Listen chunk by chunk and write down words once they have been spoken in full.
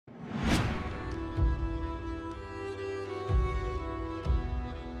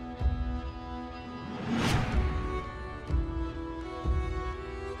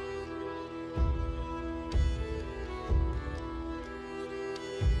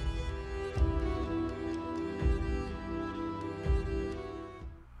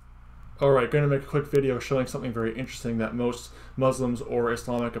Alright, going to make a quick video showing something very interesting that most Muslims or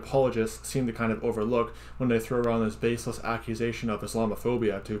Islamic apologists seem to kind of overlook when they throw around this baseless accusation of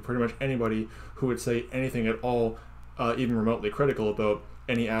Islamophobia to pretty much anybody who would say anything at all, even remotely critical about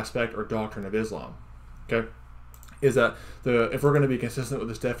any aspect or doctrine of Islam. Okay? Is that if we're going to be consistent with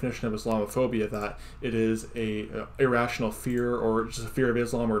this definition of Islamophobia, that it is a irrational fear or just a fear of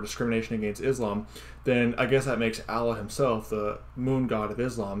Islam or discrimination against Islam, then I guess that makes Allah himself, the moon god of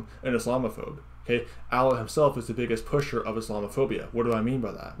Islam, an Islamophobe. Okay, Allah himself is the biggest pusher of Islamophobia. What do I mean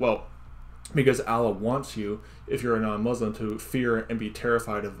by that? Well, because Allah wants you, if you're a non-Muslim, to fear and be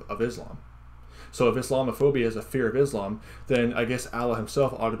terrified of Islam. So if Islamophobia is a fear of Islam, then I guess Allah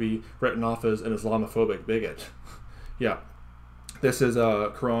himself ought to be written off as an Islamophobic bigot. Yeah, this is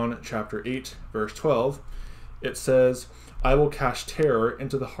Quran chapter 8, verse 12. It says, "I will cast terror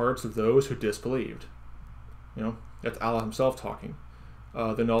into the hearts of those who disbelieved." You know, that's Allah himself talking.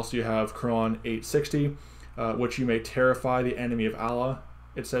 Then also you have Quran 8:60, which you may terrify the enemy of Allah,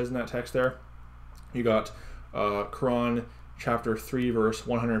 it says in that text there. You got Quran chapter 3, verse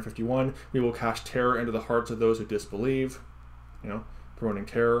 151, "We will cast terror into the hearts of those who disbelieve," you know, promoting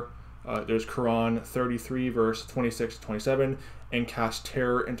terror. There's Quran 33, verse 26 to 27, "and cast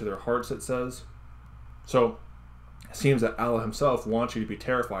terror into their hearts," it says. So it seems that Allah himself wants you to be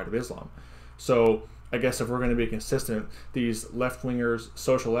terrified of Islam. So I guess if we're going to be consistent, these left-wingers,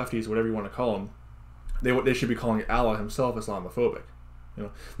 social lefties, whatever you want to call them, they should be calling Allah himself Islamophobic. You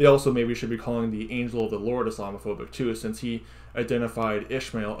know, they also maybe should be calling the angel of the Lord Islamophobic too, since he identified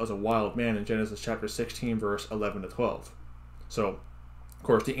Ishmael as a wild man in Genesis chapter 16, verse 11 to 12. So of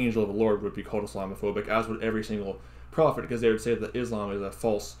course, the angel of the Lord would be called Islamophobic, as would every single prophet, because they would say that Islam is a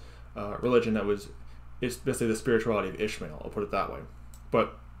false religion it's basically the spirituality of Ishmael, I'll put it that way.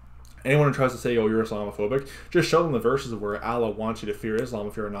 But anyone who tries to say, oh, you're Islamophobic, just show them the verses of where Allah wants you to fear Islam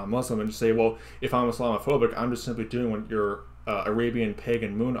if you're a non-Muslim, and just say, well, if I'm Islamophobic, I'm just simply doing what your Arabian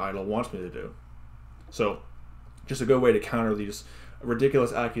pagan moon idol wants me to do. So, just a good way to counter these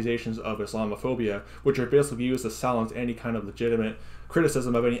ridiculous accusations of Islamophobia, which are basically used to silence any kind of legitimate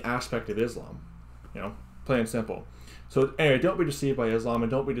criticism of any aspect of Islam. You know, plain and simple. So anyway, don't be deceived by Islam, and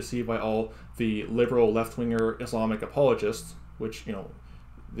don't be deceived by all the liberal left-winger Islamic apologists, which, you know,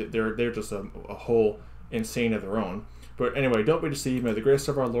 they're just a whole insane of their own. But anyway, don't be deceived. May the grace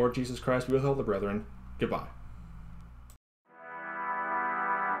of our Lord Jesus Christ be with all the brethren. Goodbye.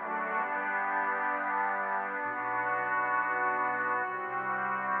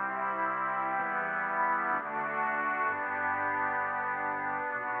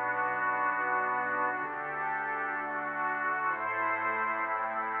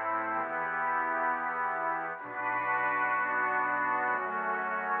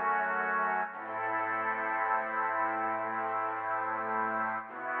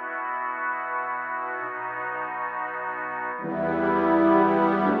 Thank you.